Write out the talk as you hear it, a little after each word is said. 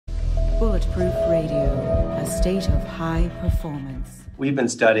Bulletproof Radio, a state of high performance. We've been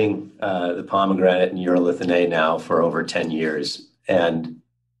studying the pomegranate and Urolithin A now for over 10 years. And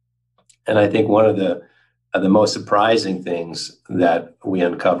I think one of the most surprising things that we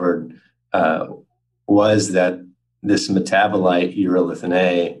uncovered was that this metabolite, Urolithin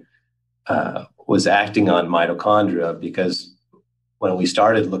A, was acting on mitochondria, because when we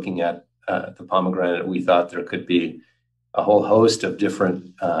started looking at the pomegranate, we thought there could be a whole host of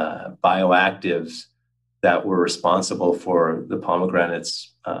different bioactives that were responsible for the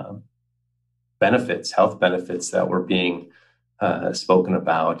pomegranate's benefits, health benefits that were being spoken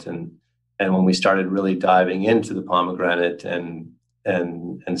about. And when we started really diving into the pomegranate and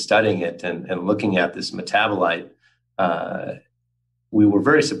studying it and looking at this metabolite, we were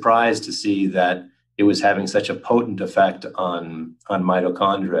very surprised to see that it was having such a potent effect on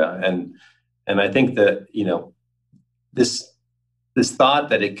mitochondria. And I think that, this thought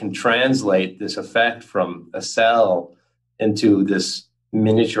that it can translate this effect from a cell into this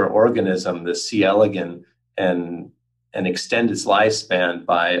miniature organism, the C. elegans, and extend its lifespan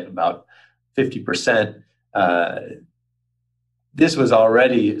by about 50%. This was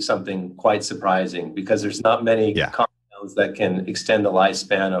already something quite surprising, because there's not many compounds that can extend the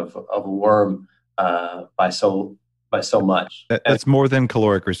lifespan of a worm by so much. That's more than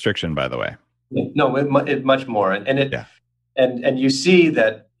caloric restriction, by the way. No, it much more, and you see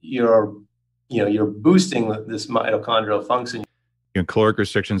that you're boosting this mitochondrial function. Caloric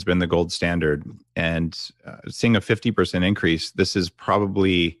restriction has been the gold standard, and seeing a 50% increase, this is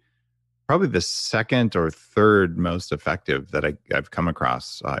probably the second or third most effective that I've come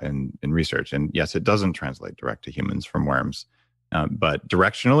across in research. And yes, it doesn't translate direct to humans from worms, but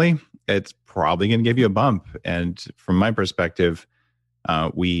directionally, it's probably going to give you a bump. And from my perspective,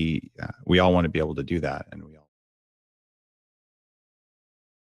 we all want to be able to do that, and we all